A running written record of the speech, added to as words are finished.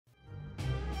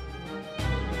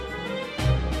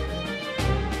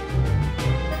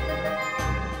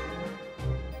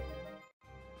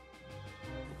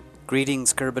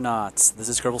Greetings, Kerbonauts. This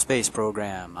is Kerbal Space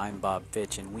Program. I'm Bob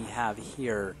Fitch, and we have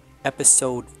here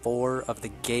episode 4 of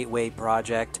the Gateway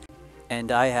Project.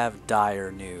 And I have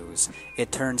dire news.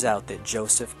 It turns out that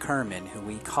Joseph Kerman, who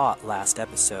we caught last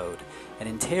episode and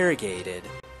interrogated,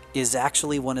 is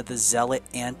actually one of the zealot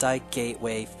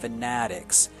anti-gateway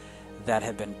fanatics that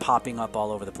have been popping up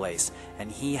all over the place.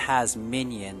 And he has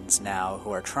minions now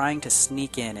who are trying to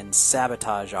sneak in and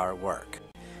sabotage our work.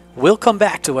 We'll come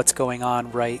back to what's going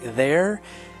on right there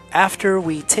after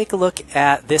we take a look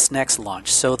at this next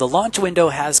launch. So the launch window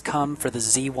has come for the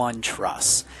Z1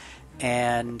 Truss.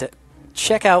 And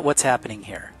check out what's happening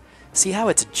here. See how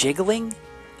it's jiggling?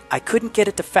 I couldn't get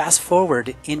it to fast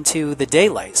forward into the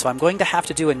daylight, so I'm going to have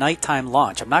to do a nighttime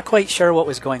launch. I'm not quite sure what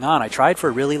was going on. I tried for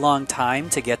a really long time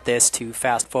to get this to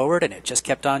fast forward, and it just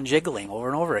kept on jiggling over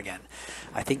and over again.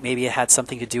 I think maybe it had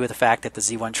something to do with the fact that the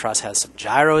Z1 Truss has some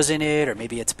gyros in it, or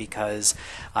maybe it's because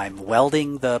I'm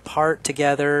welding the part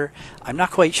together. I'm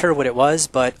not quite sure what it was,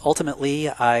 but ultimately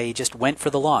I just went for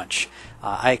the launch.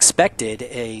 I expected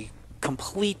a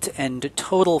complete and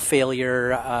total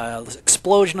failure,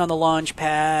 explosion on the launch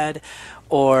pad,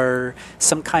 or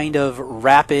some kind of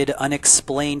rapid,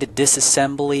 unexplained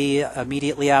disassembly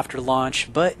immediately after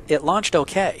launch, but it launched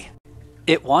okay.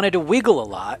 It wanted to wiggle a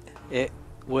lot. It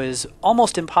was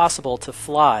almost impossible to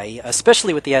fly,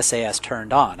 especially with the SAS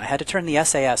turned on. I had to turn the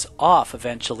SAS off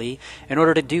eventually in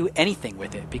order to do anything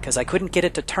with it because I couldn't get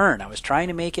it to turn. I was trying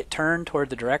to make it turn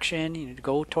toward the direction, to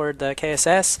go toward the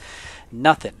KSS.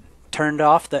 Nothing. Turned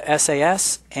off the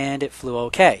SAS and it flew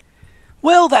okay.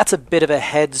 Well, that's a bit of a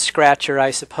head scratcher,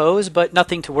 I suppose, but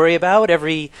nothing to worry about.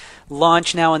 Every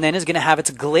launch now and then is going to have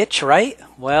its glitch, right?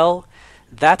 Well,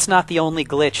 that's not the only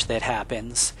glitch that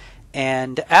happens.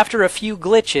 And after a few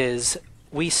glitches,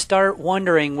 we start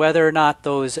wondering whether or not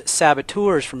those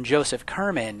saboteurs from Joseph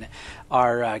Kerman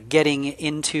are getting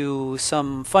into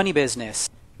some funny business,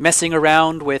 messing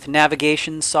around with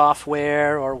navigation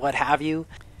software or what have you.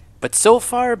 But so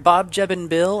far, Bob, Jeb, and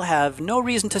Bill have no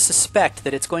reason to suspect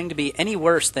that it's going to be any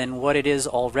worse than what it is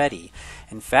already.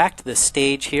 In fact, the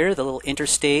stage here, the little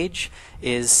interstage,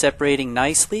 is separating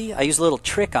nicely. I use a little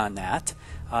trick on that.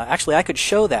 Actually, I could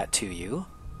show that to you.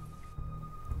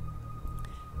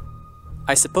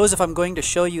 I suppose if I'm going to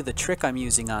show you the trick I'm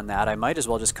using on that, I might as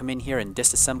well just come in here and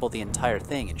disassemble the entire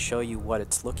thing and show you what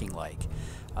it's looking like.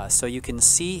 So you can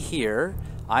see here,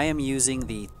 I am using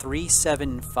the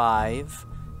 375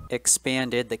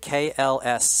 expanded, the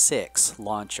KSS-4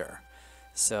 launcher.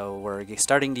 So we're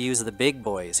starting to use the big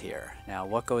boys here. Now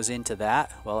what goes into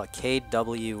that? Well, a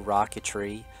KW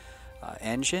rocketry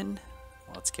engine.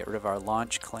 Let's get rid of our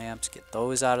launch clamps, get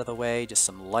those out of the way, just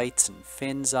some lights and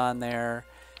fins on there.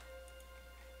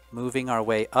 Moving our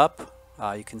way up,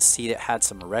 you can see it had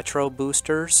some retro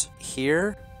boosters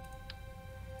here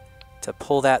to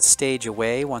pull that stage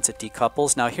away once it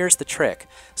decouples. Now here's the trick.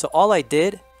 So all I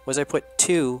did was I put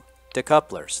 2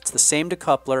 decouplers. It's the same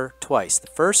decoupler twice. The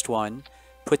first one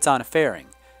puts on a fairing.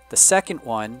 The second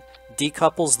one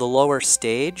decouples the lower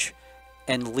stage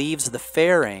and leaves the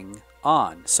fairing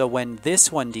on. So when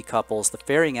this one decouples, the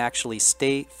fairing actually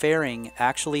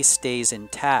stays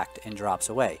intact and drops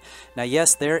away. Now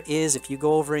yes, there is, if you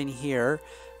go over in here,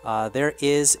 there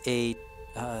is a,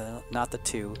 not the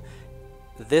 2,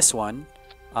 this one,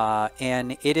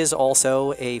 and it is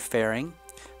also a fairing,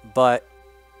 but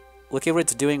look at what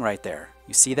it's doing right there.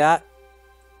 You see that?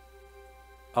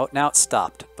 Oh, now it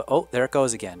stopped. But oh, there it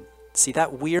goes again. See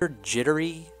that weird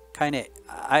jittery kind of...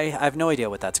 I have no idea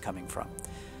what that's coming from.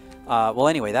 Well,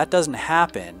 anyway, that doesn't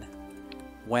happen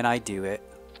when I do it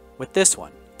with this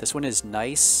one. This one is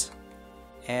nice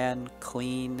and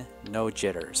clean, no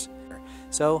jitters.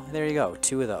 So there you go,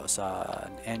 2 of those.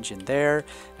 An engine there.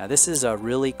 Now this is a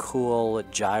really cool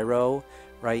gyro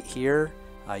right here.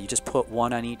 You just put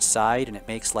 1 on each side and it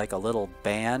makes like a little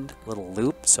band, little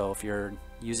loop. So if you're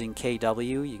using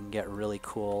KW, you can get really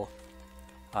cool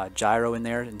gyro in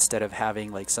there instead of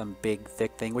having like some big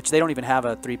thick thing, which they don't even have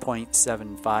a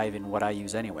 3.75 in what I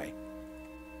use anyway.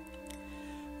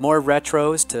 More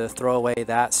retros to throw away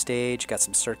that stage. Got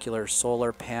some circular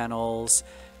solar panels,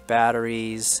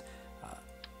 batteries,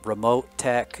 remote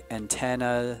tech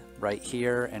antenna right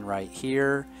here and right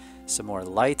here. Some more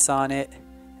lights on it.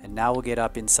 And now we'll get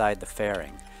up inside the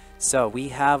fairing. So we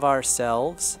have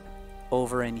ourselves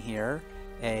over in here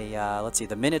let's see,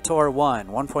 the Minotaur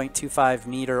 1.25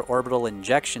 meter orbital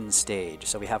injection stage.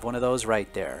 So we have one of those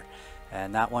right there.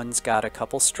 And that one's got a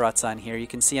couple struts on here. You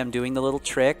can see I'm doing the little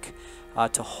trick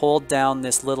to hold down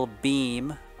this little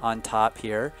beam on top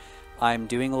here. I'm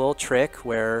doing a little trick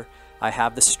where I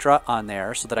have the strut on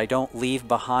there so that I don't leave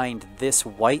behind this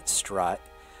white strut.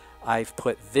 I've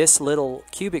put this little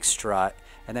cubic strut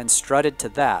and then strutted to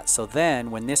that. So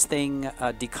then when this thing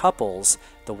decouples,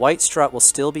 the white strut will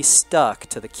still be stuck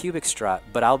to the cubic strut,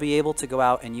 but I'll be able to go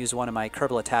out and use one of my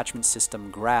Kerbal attachment system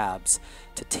grabs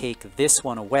to take this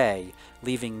one away,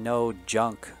 leaving no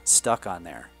junk stuck on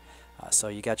there. So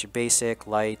you got your basic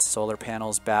lights, solar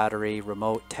panels, battery,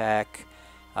 remote tech,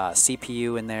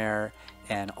 CPU in there,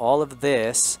 and all of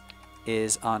this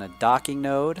is on a docking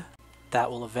node that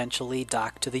will eventually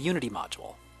dock to the Unity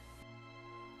module.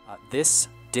 This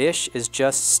dish is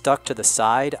just stuck to the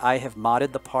side. I have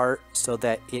modded the part so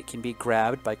that it can be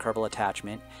grabbed by Kerbal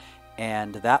attachment,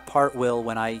 and that part will,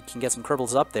 when I can get some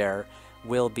Kerbals up there,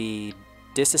 will be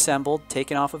disassembled,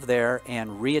 taken off of there,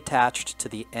 and reattached to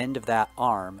the end of that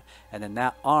arm, and then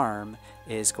that arm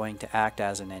is going to act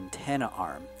as an antenna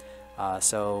arm.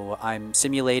 So I'm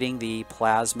simulating the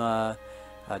plasma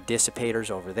dissipators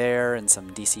over there and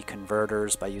some DC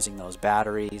converters by using those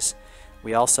batteries.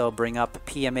 We also bring up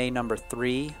PMA number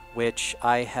 3, which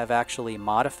I have actually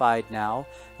modified now.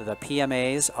 The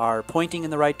PMAs are pointing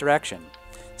in the right direction,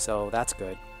 so that's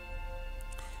good.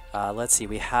 Let's see,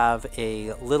 we have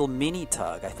a little mini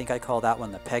tug. I think I call that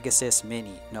one the Pegasus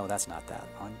Mini. No, that's not that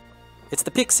one. It's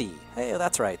the Pixie. Hey,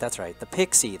 that's right, that's right. The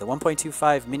Pixie, the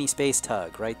 1.25 mini space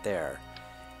tug right there.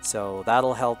 So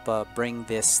that'll help bring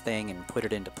this thing and put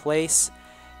it into place.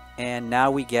 And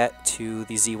now we get to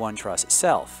the Z1 Truss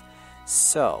itself.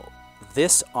 So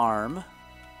this arm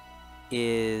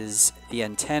is the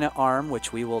antenna arm,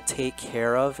 which we will take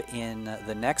care of in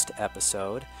the next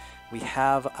episode. We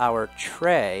have our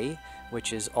tray,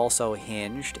 which is also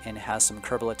hinged and has some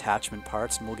Kerbal attachment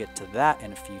parts, and we'll get to that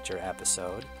in a future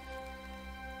episode.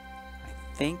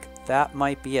 I think that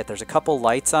might be it. There's a couple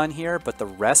lights on here, but the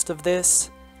rest of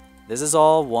this is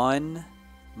all one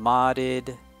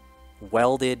modded,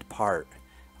 welded part.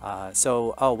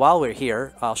 While we're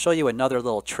here, I'll show you another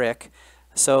little trick.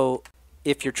 So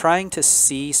if you're trying to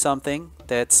see something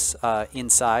that's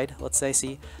inside, let's say,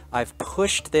 see, I've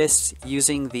pushed this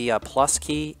using the plus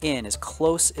key in as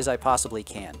close as I possibly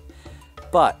can.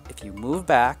 But if you move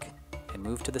back and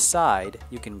move to the side,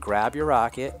 you can grab your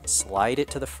rocket, slide it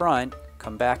to the front,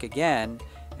 come back again,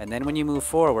 and then when you move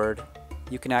forward,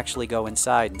 you can actually go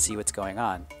inside and see what's going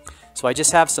on. So I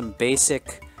just have some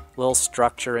basic little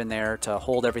structure in there to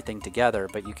hold everything together,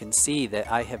 but you can see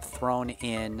that I have thrown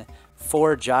in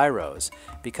 4 gyros,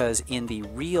 because in the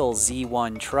real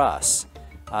Z1 Truss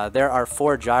there are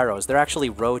 4 gyros. They're actually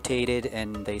rotated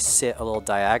and they sit a little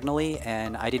diagonally,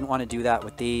 and I didn't want to do that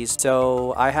with these,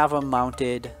 so I have them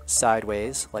mounted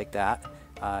sideways like that,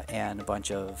 and a bunch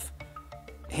of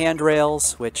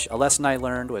handrails, which a lesson I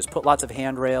learned was put lots of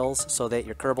handrails so that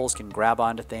your Kerbals can grab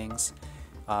onto things.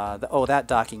 That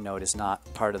docking node is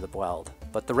not part of the weld,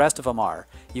 but the rest of them are.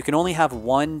 You can only have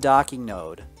one docking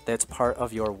node that's part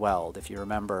of your weld, if you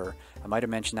remember. I might have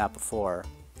mentioned that before.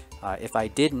 If I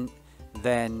didn't,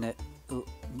 then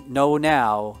know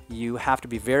now you have to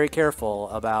be very careful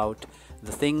about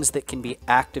the things that can be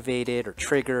activated or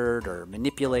triggered or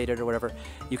manipulated or whatever.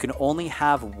 You can only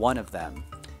have one of them.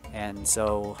 And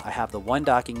so I have the one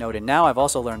docking node, and now I've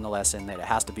also learned the lesson that it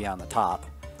has to be on the top,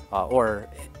 or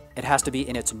it has to be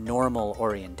in its normal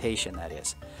orientation, that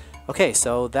is. Okay,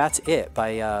 so that's it.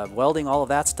 By welding all of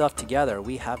that stuff together,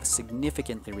 we have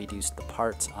significantly reduced the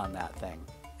parts on that thing.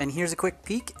 And here's a quick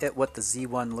peek at what the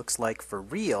Z1 looks like for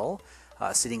real,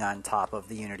 sitting on top of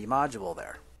the Unity module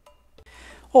there.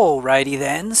 Alrighty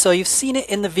then, so you've seen it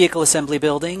in the vehicle assembly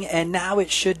building, and now it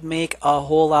should make a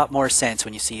whole lot more sense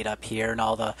when you see it up here and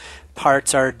all the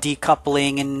parts are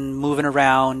decoupling and moving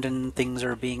around and things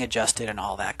are being adjusted and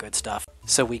all that good stuff.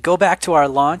 So we go back to our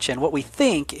launch, and what we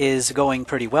think is going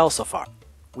pretty well so far.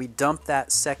 We dump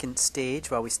that second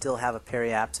stage while we still have a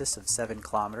periapsis of 7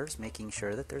 kilometers, making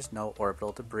sure that there's no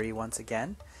orbital debris once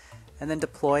again, and then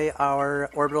deploy our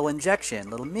orbital injection,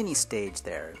 little mini stage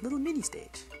there, little mini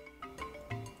stage.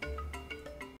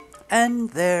 And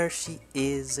there she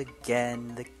is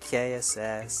again, the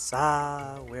KSS.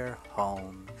 Ah, we're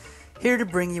home. Here to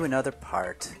bring you another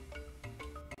part.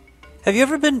 Have you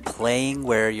ever been playing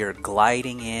where you're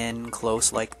gliding in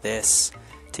close like this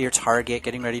to your target,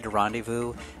 getting ready to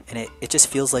rendezvous, and it just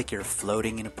feels like you're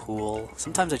floating in a pool?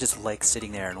 Sometimes I just like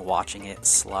sitting there and watching it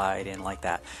slide in like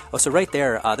that. Oh, so right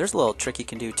there, there's a little trick you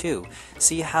can do too.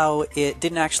 See how it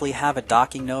didn't actually have a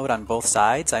docking node on both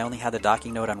sides? I only had the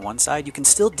docking node on one side. You can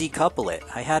still decouple it.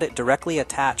 I had it directly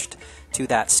attached to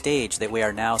that stage that we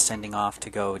are now sending off to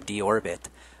go deorbit.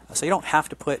 So you don't have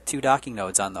to put 2 docking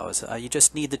nodes on those. You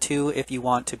just need the 2 if you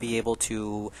want to be able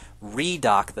to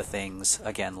redock the things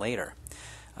again later.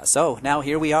 So now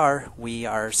here we are. We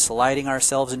are sliding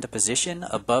ourselves into position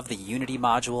above the Unity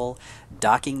module,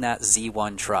 docking that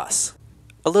Z1 Truss.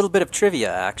 A little bit of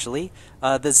trivia, actually.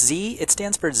 The Z, it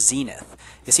stands for zenith.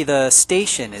 You see, the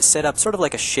station is set up sort of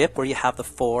like a ship where you have the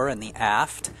fore and the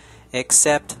aft,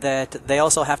 except that they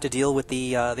also have to deal with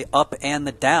the up and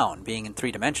the down, being in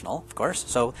three-dimensional, of course.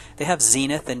 So they have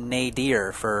zenith and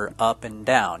nadir for up and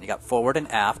down. You got forward and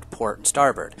aft, port and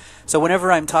starboard. So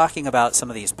whenever I'm talking about some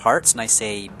of these parts and I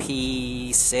say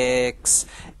P6,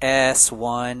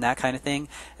 S1, that kind of thing,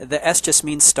 the S just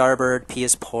means starboard, P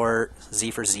is port, Z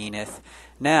for zenith.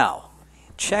 Now,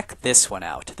 check this one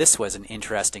out. This was an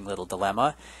interesting little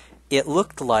dilemma. It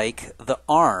looked like the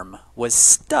arm was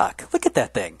stuck. Look at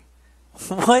that thing.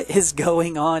 What is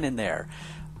going on in there?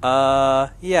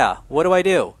 Yeah, what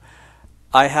do?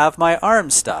 I have my arm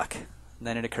stuck. And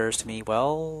then it occurs to me,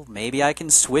 well, maybe I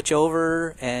can switch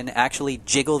over and actually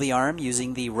jiggle the arm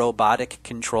using the robotic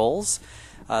controls.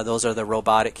 Those are the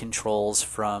robotic controls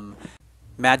from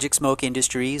Magic Smoke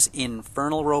Industries,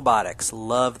 Infernal Robotics.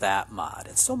 Love that mod.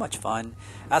 It's so much fun.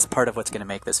 That's part of what's going to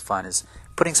make this fun, is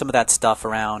putting some of that stuff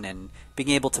around and being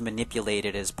able to manipulate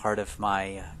it as part of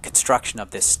my construction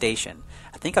of this station.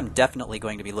 I think I'm definitely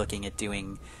going to be looking at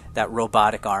doing that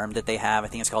robotic arm that they have. I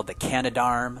think it's called the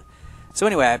Canadarm. So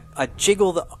anyway, I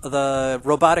jiggle the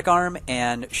robotic arm,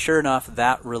 and sure enough,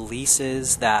 that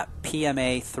releases that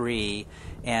PMA-3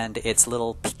 and its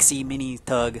little pixie mini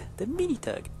tug, the mini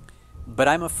tug. But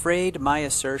I'm afraid my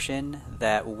assertion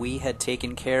that we had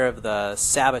taken care of the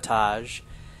sabotage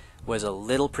was a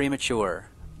little premature,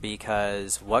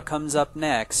 because what comes up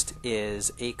next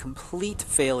is a complete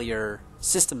failure,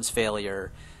 systems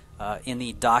failure, in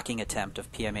the docking attempt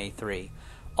of PMA-3.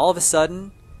 All of a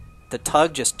sudden, the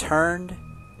tug just turned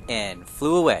and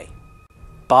flew away.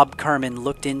 Bob Carmen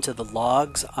looked into the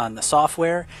logs on the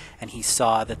software, and he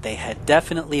saw that they had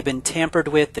definitely been tampered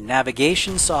with. The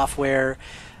navigation software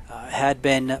had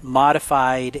been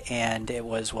modified, and it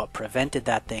was what prevented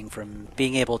that thing from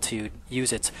being able to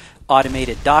use its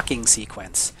automated docking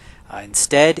sequence.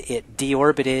 Instead, it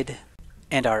deorbited,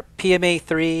 and our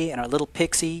PMA-3 and our little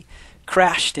pixie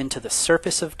crashed into the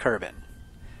surface of Kerbal.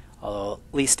 Although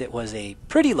at least it was a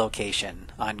pretty location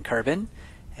on Kerbal,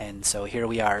 and so here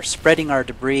we are spreading our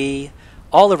debris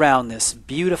all around this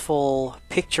beautiful,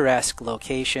 picturesque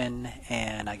location,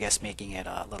 and I guess making it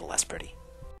a little less pretty.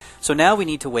 So now we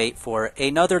need to wait for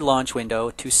another launch window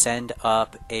to send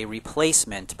up a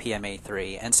replacement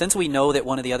PMA-3. And since we know that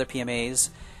one of the other PMAs,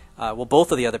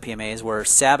 both of the other PMAs were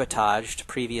sabotaged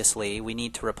previously, we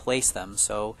need to replace them.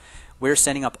 So we're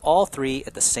sending up all three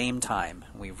at the same time.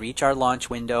 We reach our launch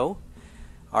window.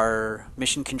 Our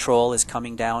mission control is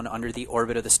coming down under the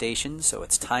orbit of the station, so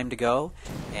it's time to go.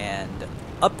 And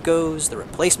up goes the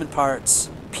replacement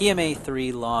parts,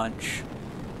 PMA-3 launch,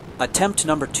 attempt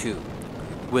number 2.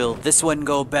 Will this one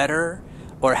go better,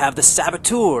 or have the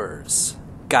saboteurs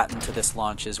gotten to this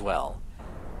launch as well?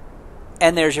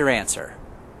 And there's your answer.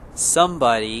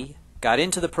 Somebody got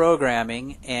into the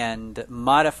programming and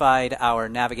modified our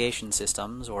navigation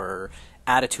systems, or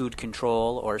attitude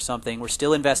control, or something. We're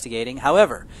still investigating.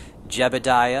 However,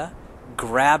 Jebediah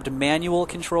grabbed manual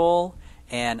control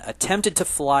and attempted to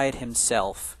fly it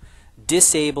himself,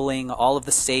 disabling all of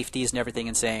the safeties and everything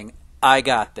and saying, "I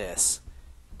got this."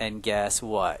 And guess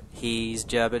what? He's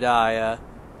Jebediah.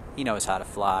 He knows how to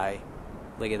fly.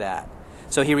 Look at that.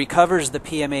 So he recovers the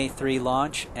PMA-3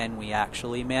 launch, and we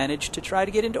actually managed to try to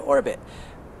get into orbit.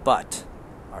 But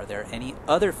are there any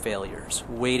other failures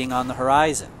waiting on the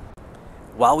horizon?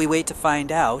 While we wait to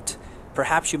find out,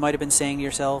 perhaps you might have been saying to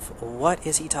yourself, what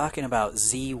is he talking about,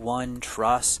 Z1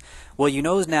 Truss? Well, you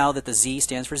know now that the Z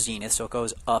stands for zenith, so it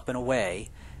goes up and away.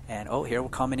 And oh, here we're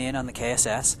coming in on the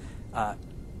KSS.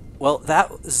 Well, that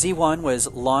Z1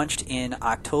 was launched in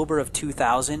October of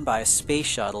 2000 by a space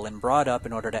shuttle and brought up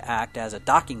in order to act as a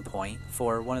docking point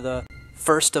for one of the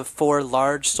first of 4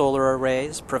 large solar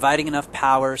arrays, providing enough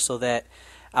power so that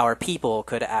our people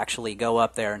could actually go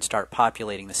up there and start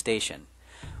populating the station.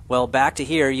 Well, back to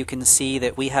here, you can see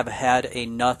that we have had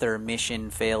another mission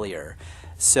failure.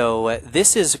 So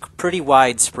this is pretty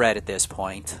widespread at this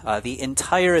point. The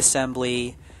entire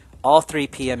assembly, all 3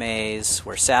 PMAs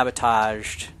were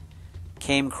sabotaged,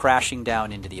 came crashing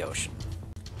down into the ocean.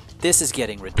 This is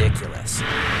getting ridiculous.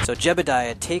 So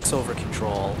Jebediah takes over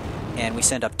control, and we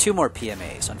send up 2 more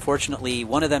PMAs. Unfortunately,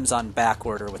 one of them's on back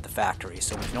order with the factory,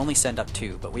 so we can only send up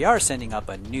 2, but we are sending up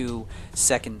a new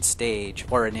second stage,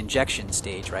 or an injection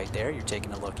stage right there. You're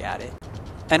taking a look at it.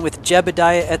 And with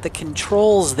Jebediah at the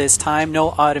controls this time, no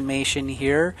automation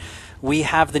here, we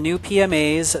have the new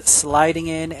PMAs sliding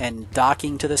in and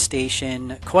docking to the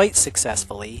station quite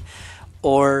successfully.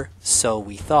 Or so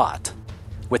we thought.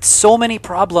 With so many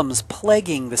problems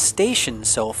plaguing the station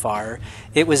so far,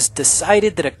 it was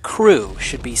decided that a crew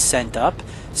should be sent up.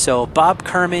 So Bob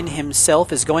Kerman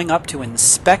himself is going up to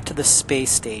inspect the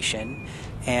space station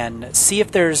and see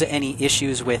if there's any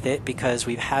issues with it, because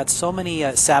we've had so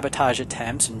many sabotage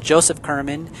attempts, and Joseph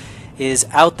Kerman is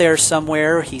out there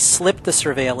somewhere. He slipped the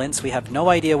surveillance. We have no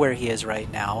idea where he is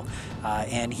right now,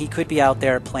 and he could be out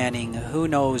there planning who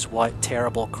knows what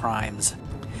terrible crimes.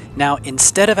 Now,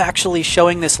 instead of actually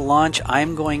showing this launch,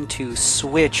 I'm going to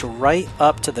switch right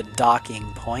up to the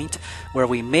docking point where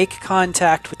we make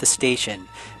contact with the station,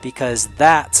 because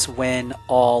that's when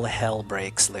all hell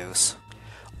breaks loose.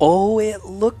 Oh, it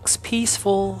looks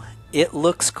peaceful, it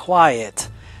looks quiet,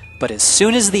 but as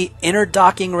soon as the inner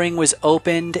docking ring was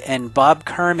opened and Bob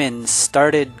Kerman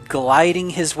started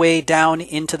gliding his way down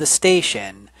into the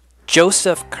station,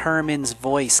 Joseph Kerman's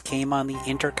voice came on the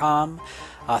intercom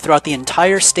throughout the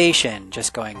entire station,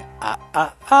 just going, ah,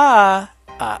 ah, ah,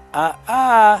 ah, ah,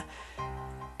 ah,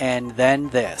 and then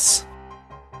this.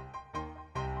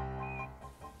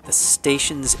 The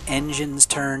station's engines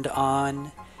turned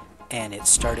on, and it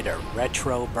started a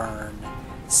retro burn,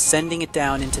 sending it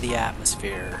down into the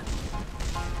atmosphere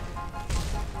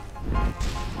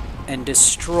and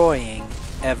destroying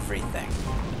everything.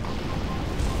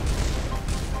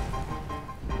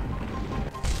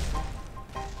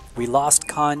 We lost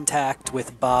contact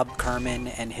with Bob Kerman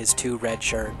and his two red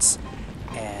shirts,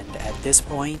 and at this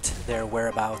point their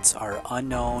whereabouts are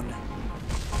unknown,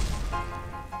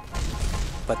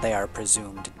 but they are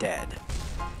presumed dead.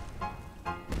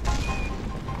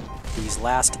 These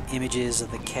last images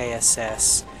of the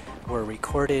KSS were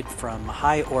recorded from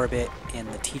high orbit in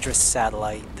the TDRS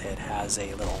satellite that has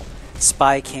a little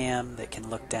spy cam that can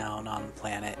look down on the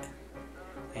planet,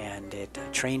 and it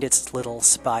trained its little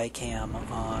spy cam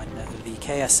on the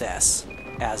KSS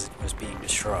as it was being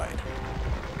destroyed.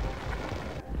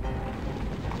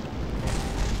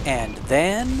 And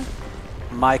then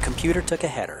my computer took a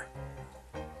header.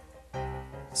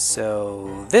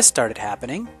 So this started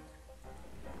happening.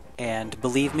 And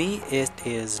believe me, it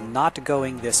is not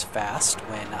going this fast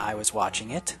when I was watching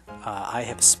it. I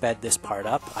have sped this part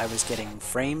up. I was getting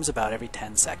frames about every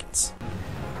 10 seconds.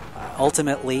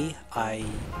 Ultimately, I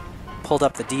pulled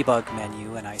up the debug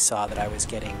menu and I saw that I was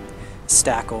getting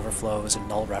stack overflows and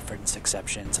null reference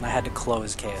exceptions, and I had to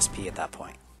close KSP at that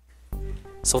point.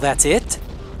 So that's it?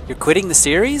 You're quitting the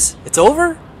series? It's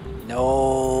over?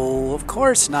 No, of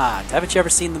course not. Haven't you ever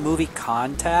seen the movie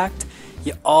Contact?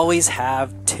 You always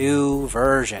have two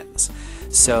versions.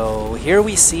 So here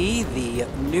we see the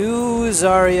new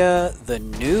Zarya, the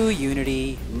new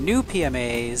Unity, new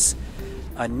PMAs,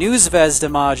 a new Zvezda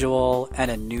module, and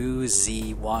a new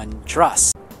Z1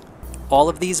 Truss. All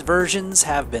of these versions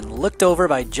have been looked over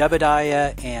by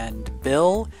Jebediah and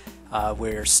Bill.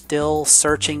 We're still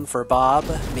searching for Bob.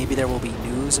 Maybe there will be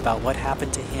news about what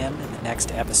happened to him in the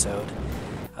next episode.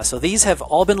 So these have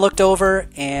all been looked over,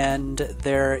 and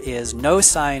there is no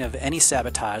sign of any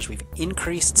sabotage. We've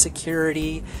increased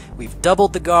security, we've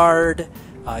doubled the guard.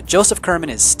 Joseph Kerman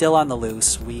is still on the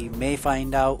loose. We may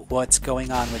find out what's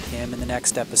going on with him in the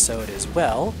next episode as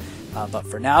well, but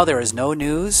for now there is no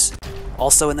news.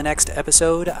 Also in the next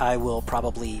episode, I will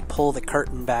probably pull the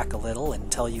curtain back a little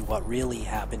and tell you what really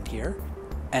happened here.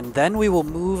 And then we will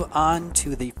move on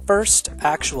to the first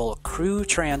actual crew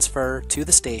transfer to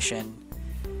the station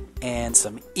and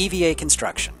some EVA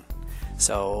construction.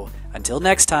 So until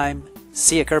next time,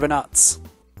 see ya, Kerbonauts!